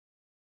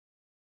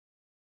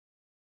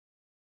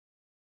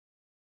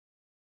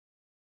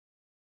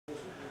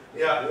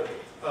Yeah.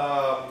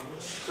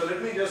 So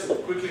let me just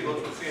quickly go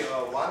through. See,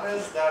 one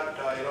is that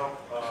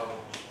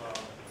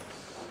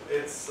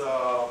it's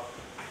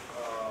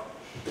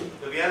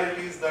the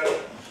reality is that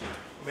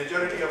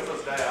majority of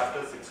us die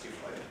after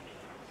 65,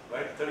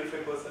 right?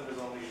 35% is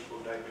only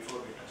who die before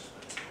we touch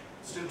that.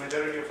 Still,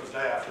 majority of us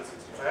die after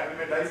 65, and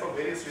we may die for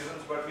various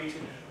reasons, but we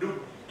do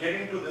get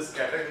into this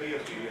category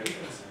of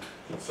geriatrics.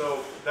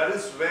 So that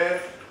is where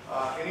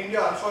in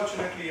India,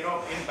 unfortunately,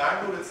 in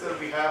Bangalore itself,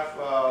 we have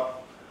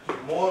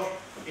more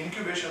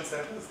incubation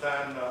centers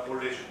than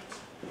old age homes.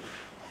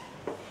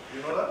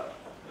 You know that?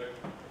 Right.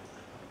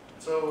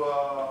 So,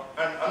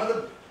 and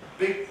another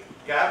big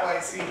gap I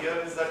see here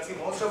is that, see,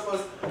 most of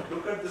us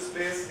look at this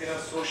space in a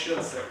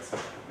social sense.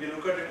 We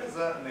look at it as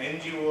an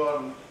NGO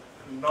or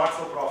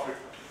not-for-profit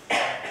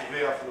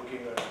way of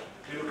looking at it.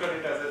 We look at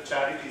it as a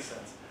charity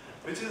sense,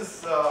 which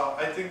is,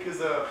 I think,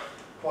 is a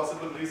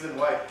possible reason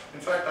why.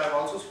 In fact, I've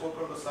also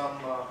spoken to some,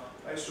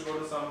 I used to go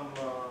to some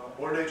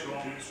old age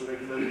homes to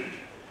regularly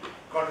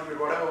contribute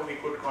whatever we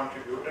could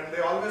contribute, and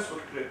they always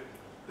would cry.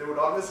 They would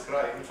always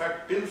cry. In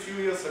fact, till few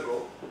years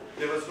ago,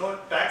 there was no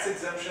tax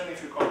exemption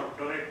if you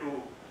donate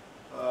to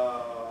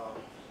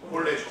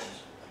old age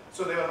homes.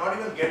 So they were not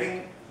even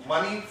getting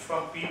money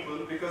from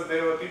people because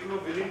there were people who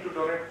were willing to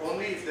donate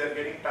only if they are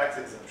getting tax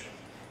exemption.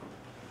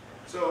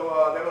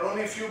 So there were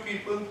only few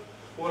people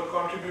who were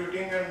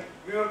contributing, and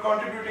we were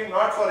contributing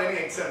not for any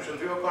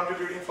exemptions, we were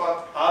contributing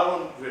for our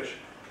own wish.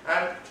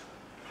 And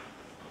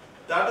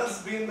that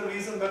has been the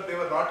reason that they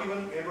were not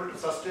even able to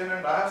sustain,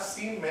 and I have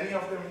seen many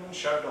of them even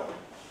shut down.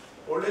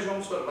 Old age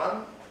homes were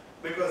run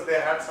because they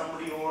had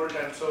somebody old,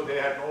 and so they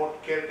had no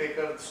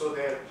caretaker, so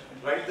they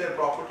write their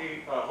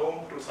property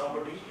home to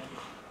somebody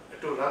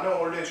to run an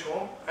old age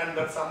home, and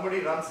that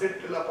somebody runs it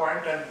till a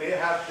point, and they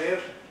have their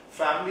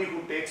family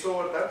who takes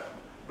over that,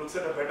 looks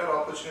at a better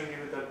opportunity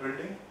with that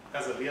building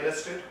as a real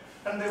estate,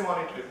 and they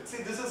monitor it.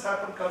 See, this has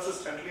happened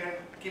consistently and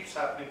keeps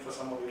happening for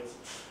somebody else.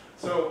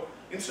 So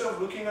instead of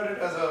looking at it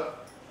as a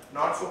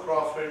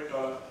not-for-profit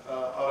or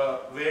a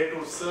way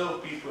to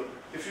serve people,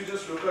 if you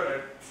just look at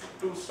it,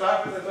 to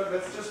start with, I thought,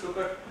 let's just look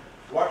at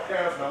what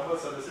kind of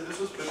numbers are this. This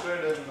was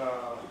prepared in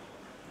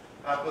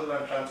Apple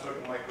and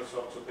transferred to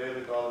Microsoft, so there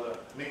with all the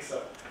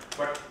mix-up.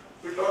 But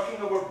we're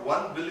talking about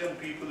 1 billion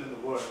people in the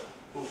world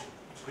who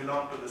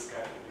belong to this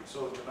category.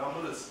 So the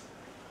number is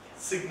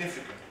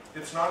significant.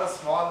 It's not a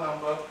small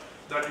number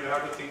that you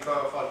have to think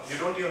of, or you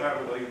don't even have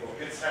to worry about.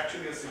 It's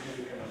actually a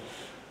significant number.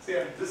 See,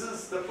 and this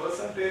is the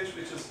percentage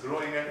which is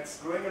growing, and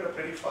it's growing at a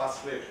pretty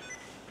fast rate.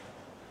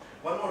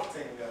 One more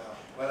thing,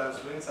 while I was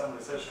doing some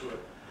research to it,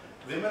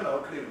 women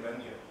outlive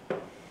men here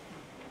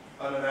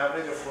on an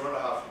average of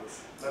 4.5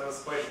 years. That was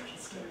quite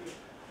interesting.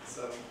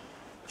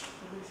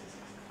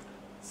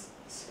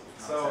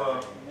 So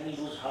many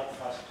lose heart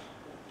fast.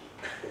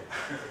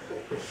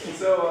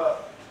 So,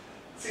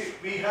 see,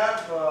 we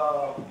have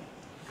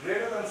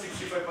greater than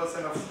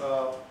 65%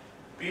 of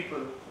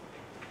people.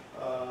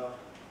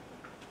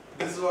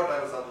 This is what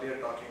I was earlier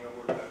talking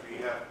about, that we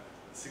have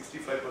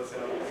 65%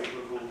 of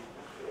people who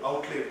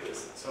outlive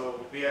this.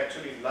 So we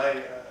actually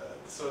lie.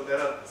 So there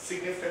are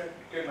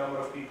significant number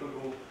of people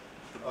who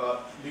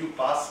live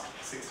past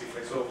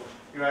 65. So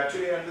you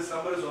actually, and this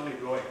number is only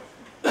growing.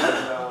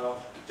 And,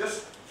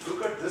 just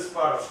look at this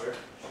part of it.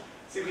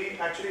 See, we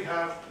actually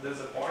have, there's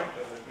a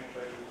pointer, let me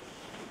try to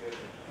get it.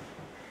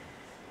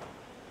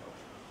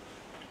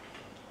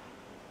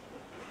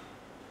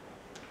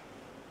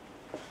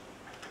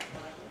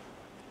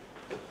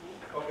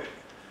 Okay.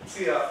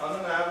 See, on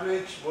an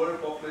average,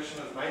 world population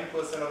is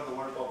 9% of the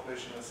world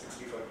population is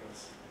 65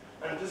 years.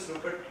 And just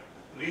look at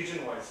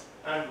region-wise.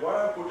 And what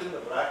I put in the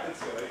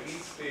brackets here, right,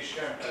 East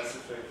Asia and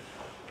Pacific,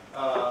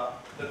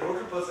 the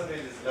total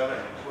percentage is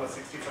 11 who are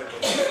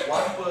 65%.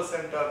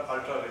 1% are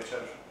ultra-rich,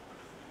 are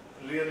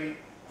really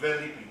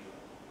wealthy people.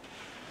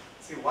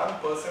 See,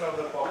 1% of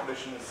the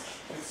population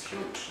is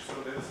huge. So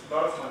there is a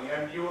lot of money.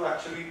 And you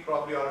actually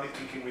probably already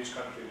thinking which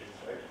country it is,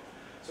 right?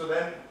 So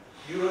then,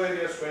 Euro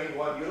area is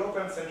 21. Europe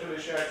and Central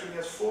Asia actually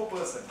has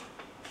 4%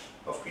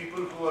 of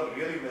people who are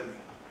really wealthy.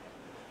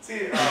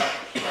 See,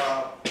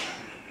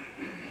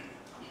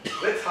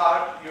 with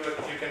heart you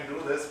can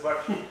do this,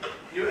 but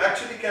you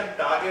actually can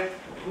target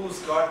who's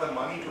got the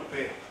money to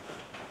pay,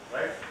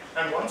 right?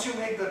 And once you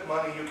make that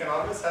money, you can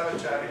always have a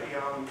charity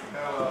arm,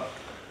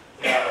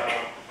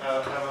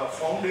 have a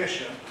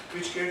foundation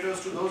which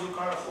caters to those who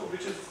can't afford,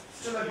 which is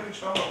still a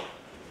huge number.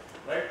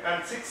 Right?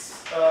 And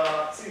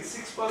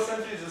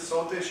 6% is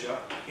South Asia.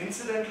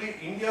 Incidentally,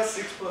 India's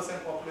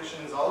 6%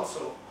 population is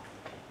also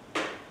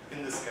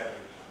in this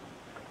category.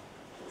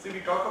 See, we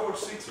talk about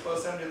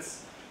 6%,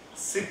 it's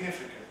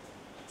significant.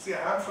 See,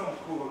 I am from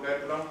Coorg. I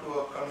belong to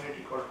a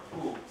community called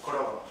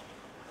Kodava,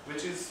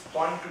 which is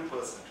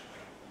 0.2%.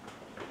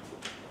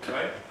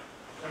 Right?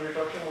 And we're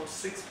talking about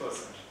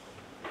 6%.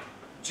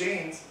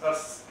 Jains are,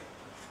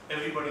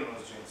 everybody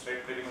knows Jains,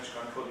 right? Pretty much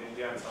control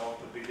India and some of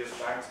the biggest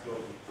banks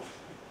globally.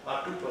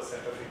 Are 2%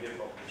 of Indian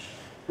population,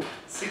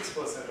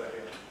 6% are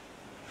here.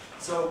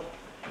 So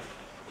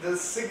there's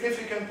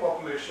significant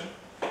population,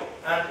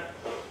 and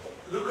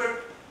look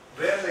at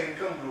where the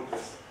income group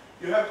is.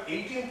 You have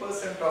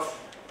 18% of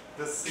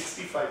the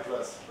 65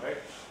 plus, right?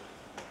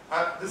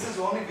 And this is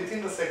only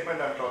within the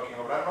segment I'm talking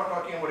about. I'm not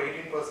talking about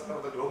 18%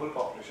 of the global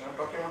population. I'm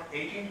talking about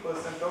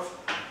 18%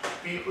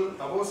 of people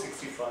above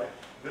 65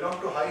 belong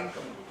to high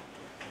income group.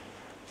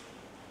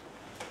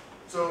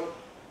 So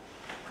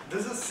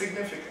this is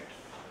significant.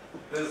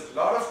 There's a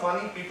lot of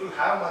money, people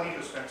have money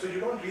to spend. So you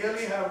don't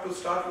really have to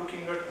start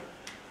looking at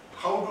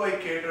how do I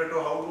cater to,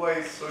 how do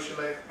I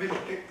socialize. We'll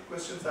take the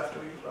questions after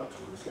we run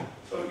through this.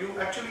 So you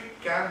actually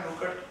can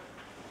look at,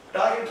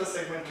 target the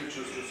segment you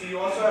choose to. So you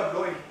also have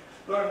low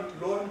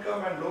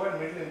income and low and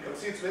middle income.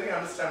 See, it's very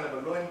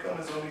understandable. Low income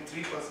is only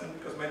 3%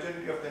 because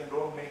majority of them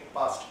don't make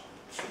past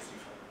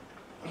 65.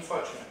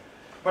 Unfortunate.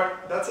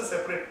 But that's a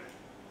separate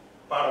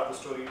part of the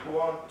story. If you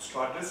want to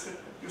address it,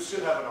 you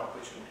still have an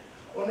opportunity.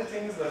 Only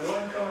thing is the low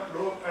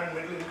and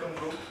middle income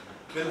group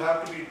will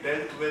have to be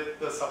dealt with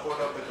the support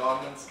of the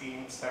government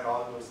schemes and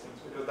all those things,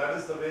 because that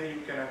is the way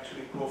you can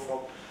actually go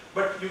for.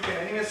 But you can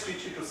anyway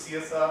switch it to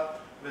CSR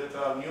with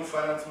a new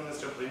finance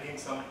minister bringing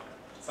some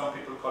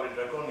people call it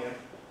draconian,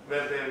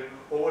 where they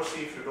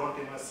oversee if you don't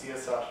invest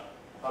CSR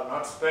or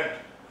not spent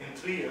in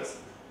 3 years,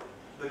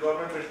 the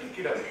government will take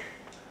it away.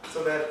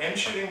 So they are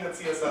ensuring that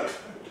CSR is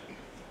spent.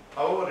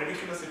 However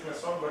ridiculous it may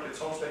sound, but it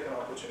sounds like an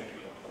opportunity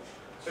here.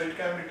 So it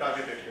can be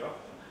targeted here.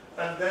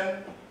 And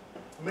then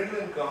middle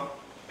income,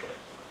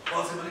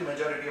 possibly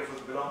majority of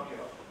us belong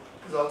here,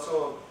 is also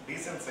a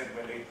decent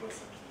segment, 8%.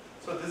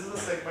 So this is a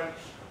segment,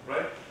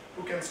 right,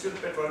 who can still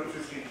pay 12 to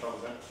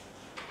 15,000,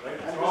 right?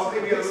 And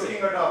probably we are looking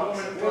at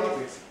upper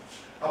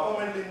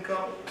middle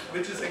income,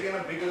 which is again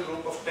a bigger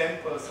group of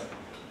 10%.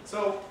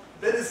 So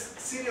there is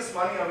serious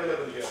money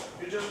available here.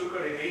 You just look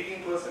at it,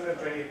 18% and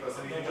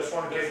 28%. You just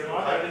want to get it.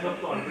 Not adding up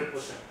to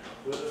 100%.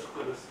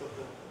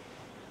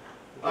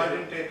 I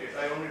didn't take it.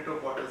 I only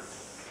took what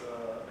is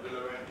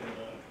relevant in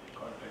the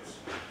context.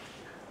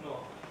 No,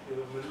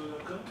 your middle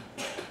income,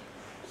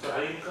 so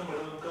high income,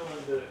 middle income,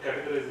 and the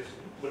categorization,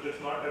 but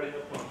it's not adding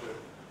up to 100.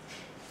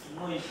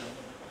 No income.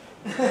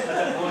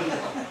 No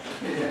income.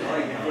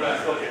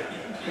 Okay.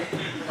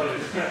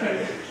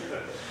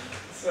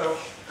 So,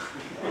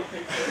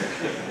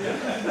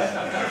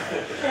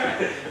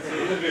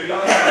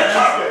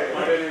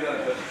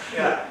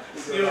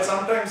 yeah,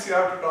 sometimes you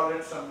have to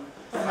tolerate some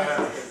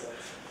finance.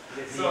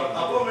 So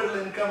upper middle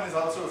income is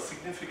also a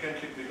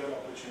significantly bigger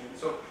opportunity.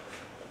 So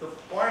the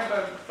point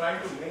I'm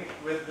trying to make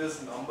with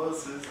these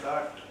numbers is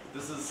that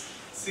this is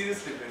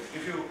seriously big.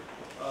 If you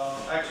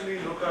actually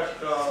look at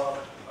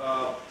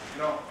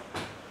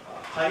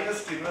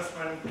highest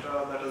investment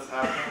that has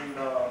happened,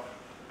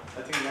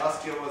 I think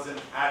last year was in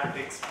ad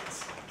tech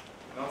space,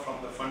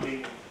 from the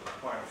funding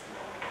point of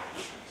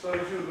view. So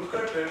if you look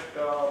at it,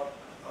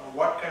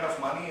 what kind of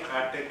money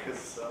ad tech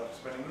is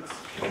spending, it's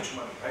huge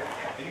money, right?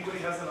 Anybody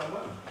has a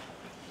number?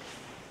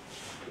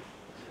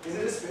 In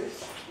this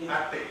space?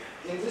 Ad tech.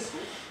 In this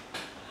space?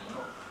 No,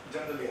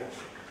 generally ad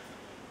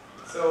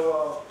tech.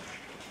 So,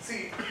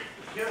 see,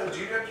 here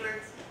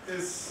Geriatrics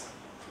is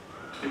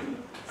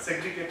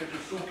segregated to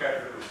two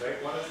categories,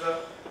 right? One is the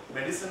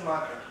medicine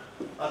market,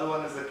 other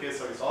one is the care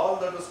service. All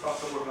that was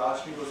talked about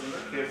largely was in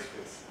the care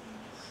space,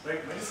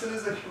 right? Medicine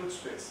is a huge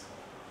space,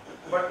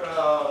 but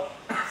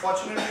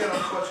fortunately or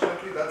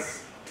unfortunately,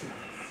 that's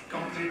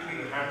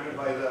completely handled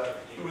by the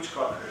huge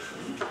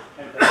corporations.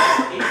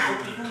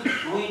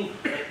 Growing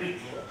rapidly.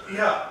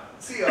 Yeah,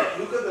 see,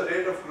 look at the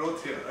rate of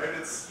growth here, right?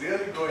 It's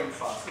really growing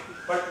fast,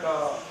 but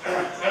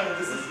and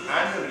this is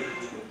annually.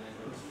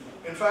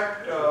 In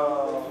fact,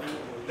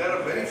 there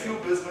are very few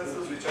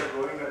businesses which are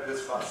growing at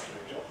this fast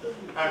rate.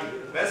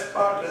 And best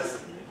part is,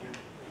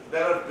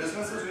 there are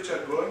businesses which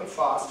are growing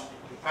fast,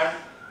 and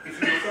if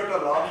you look at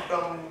the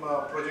long-term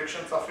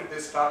projections of it, they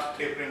start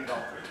tapering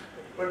down.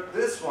 But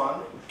this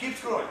one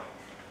keeps growing.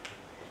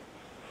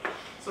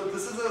 So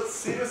this is a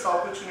serious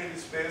opportunity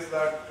space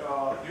that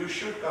you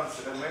should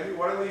consider. Maybe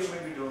whatever you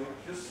may be doing,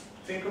 just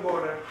think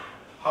about it,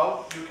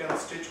 how you can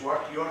stitch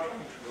what you are trying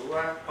to do,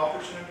 and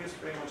opportunities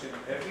pretty much in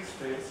every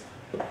space,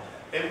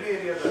 every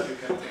area that you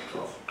can think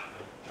of.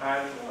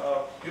 And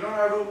you don't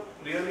have to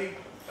really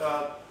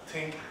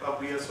think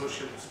be a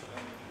socialist.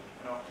 And,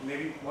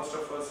 maybe most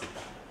of us,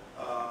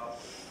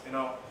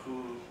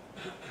 who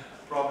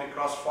probably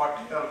cross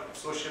 40 are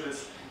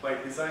socialists by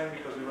design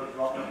because we were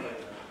brought up like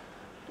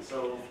that.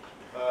 So,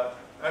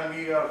 and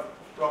we are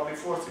probably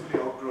forcibly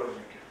outgrowing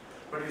it.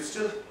 But you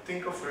still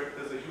think of it,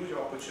 there's a huge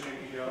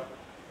opportunity here,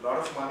 a lot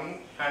of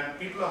money, and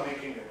people are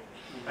making it.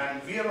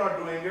 And we are not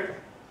doing it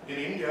in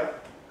India.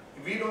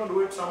 If we don't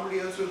do it, somebody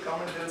else will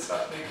come and they'll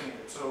start making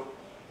it. So,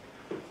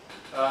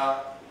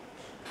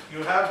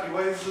 you have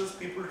devices,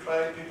 people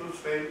try, people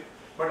fail,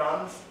 but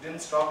Anand didn't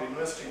stop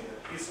investing it.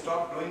 He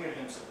stopped doing it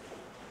himself.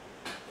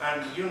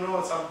 And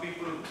some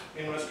people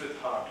invest with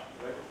heart,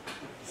 right?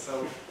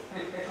 So,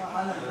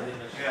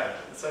 yeah,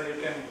 so you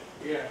can.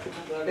 Yeah.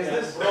 Is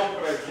this wrong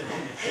price?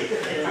 Is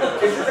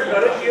this a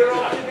current year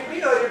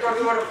opportunity or are you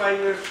talking about a 5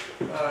 years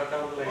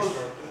down the line?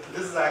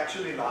 This is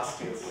actually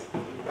last year's.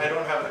 I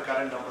don't have the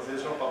current numbers. There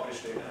is no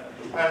published data.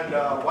 And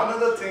one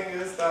other thing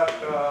is that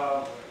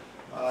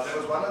there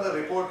was one other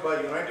report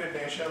by United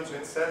Nations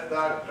which said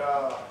that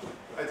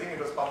I think it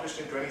was published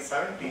in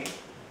 2017.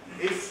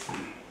 If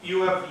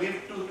you have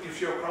lived to,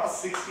 if you have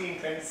crossed 60 in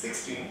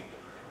 2016,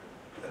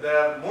 there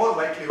are more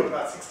likelihood,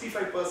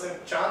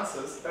 65%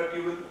 chances that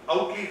you will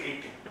outlive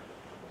 80.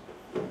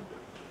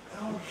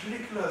 How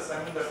ridiculous!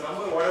 I mean, that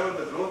number, whatever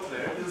the growth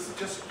rate, is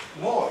just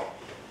more.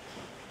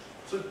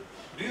 So,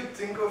 do you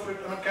think of it?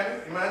 I mean, can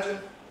you imagine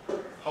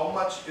how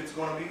much it's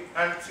going to be?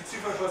 And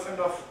 65%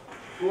 of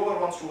whoever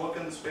wants to work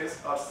in this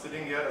space are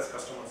sitting here as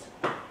customers.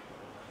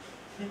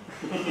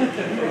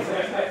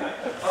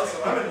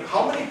 Also, I mean,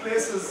 how many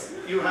places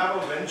you have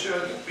a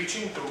venture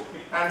pitching to,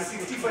 and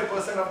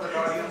 65% of the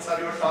audience are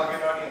your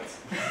target audience?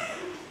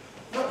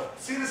 No,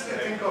 seriously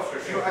think of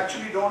it. You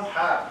actually don't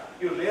have.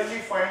 You rarely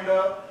find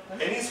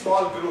any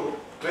small group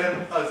where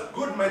a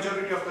good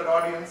majority of the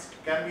audience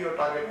can be your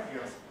target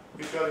audience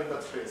if you are in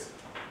that space.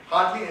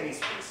 Hardly any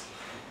space.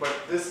 But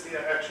this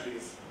actually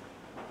is.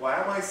 Why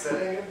am I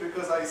selling it?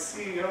 Because I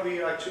see,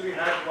 we actually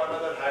had one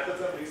other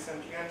hackathon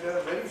recently, and there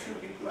are very few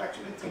people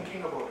actually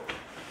thinking about it.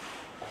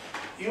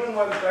 Even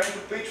while trying to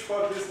pitch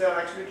for this, they are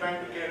actually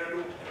trying to cater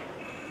to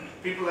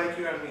people like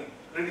you and me.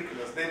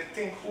 Ridiculous. They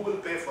think who will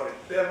pay for it.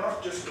 They are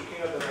not just looking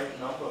at the right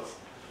numbers.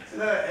 See,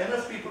 there are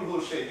enough people who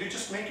will pay. You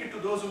just make it to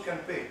those who can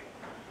pay.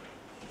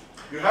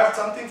 You have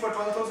something for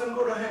 12,000,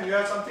 go to him. You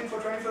have something for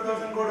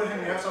 25,000, go to him.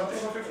 You have something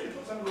for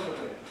 50,000, go to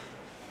him.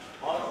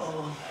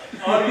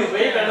 Or you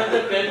wait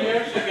another 10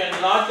 years, you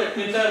can launch a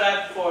Tinder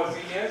app for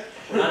seniors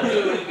and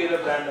you will be the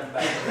brand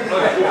ambassador.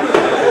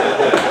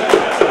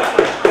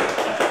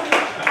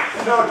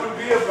 No, to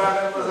be a brand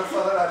ambassador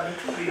further, I need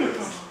 3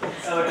 years.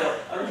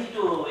 Only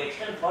to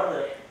extend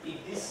further, if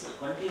this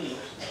continues,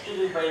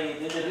 actually there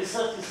is a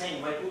research is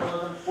saying by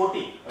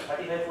 2040 or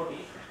 35-40,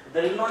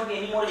 there will not be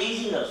any more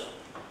aging also.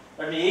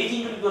 And the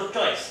aging will be your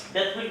choice,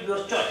 death will be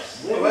your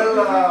choice.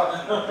 Well,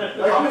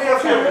 how many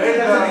of you have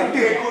read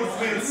Ray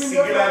Kurzweil's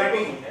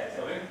Singularity?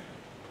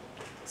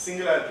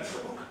 Singularity is a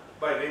book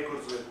by Ray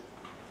Kurzweil.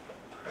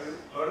 Have you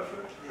heard of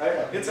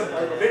it? It's a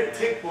bit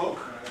thick book.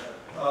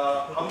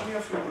 How many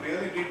of you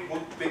really read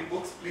big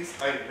books? Please,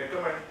 I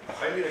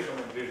highly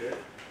recommend read it.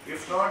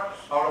 If not,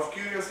 out of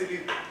curiosity,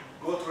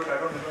 go through it. I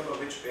don't remember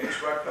which page,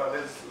 but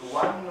there's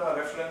one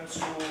reference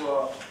to,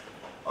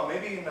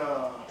 maybe in,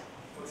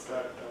 what's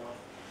that?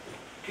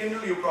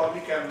 Kindle, you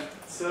probably can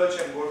search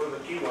and go to the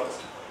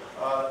keywords.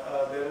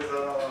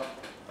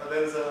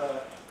 There is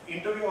a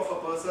interview of a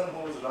person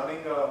who is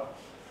running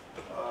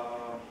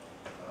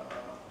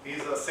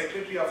he's a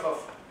secretary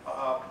of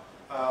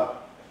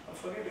I'm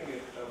forgetting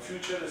it,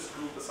 futurist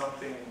group or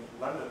something in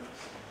London.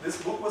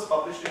 This book was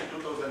published in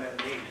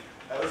 2008.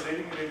 I was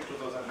reading it in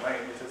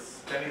 2009, which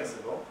is 10 years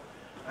ago.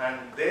 And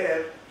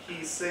there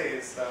he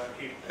says,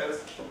 he tells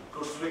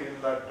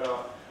Kurzweil that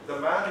the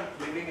man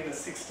living in his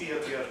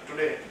 60th year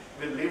today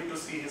will live to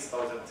see his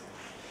 1000th year.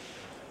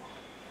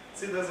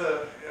 See, there's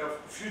a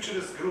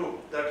futurist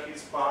group that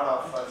he's part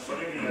of. I'm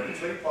forgetting that. It's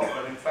very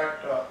popular. In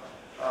fact,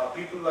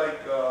 people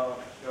like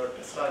your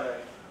Tesla guy,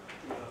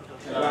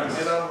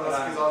 Elon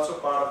Musk is also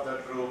part of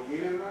that group.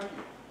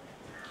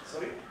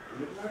 Sorry?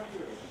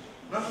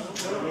 No.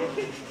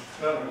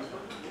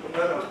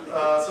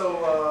 So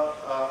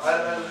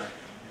I'll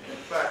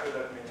get back to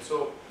that name.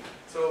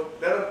 So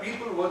there are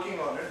people working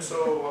on it.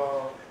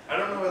 So I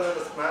don't know whether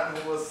this man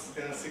who was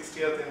in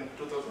 60th in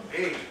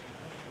 2008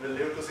 will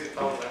live to see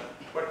 1000,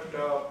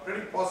 but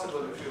pretty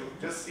possible if you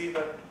just see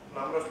that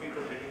number of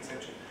people hitting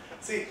century.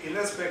 See,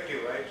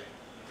 irrespective, right?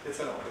 It's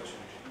an opportunity.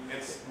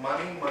 It's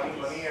money,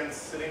 and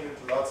sitting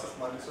with lots of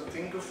money. So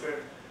think of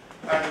it.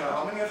 And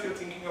how many of you are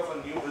thinking of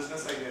a new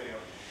business idea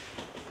here?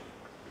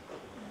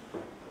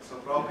 So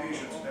probably you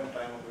should spend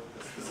time with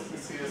this. This is a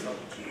serious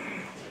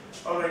opportunity.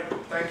 All right.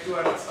 Thank you.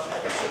 And some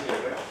question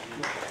here, right?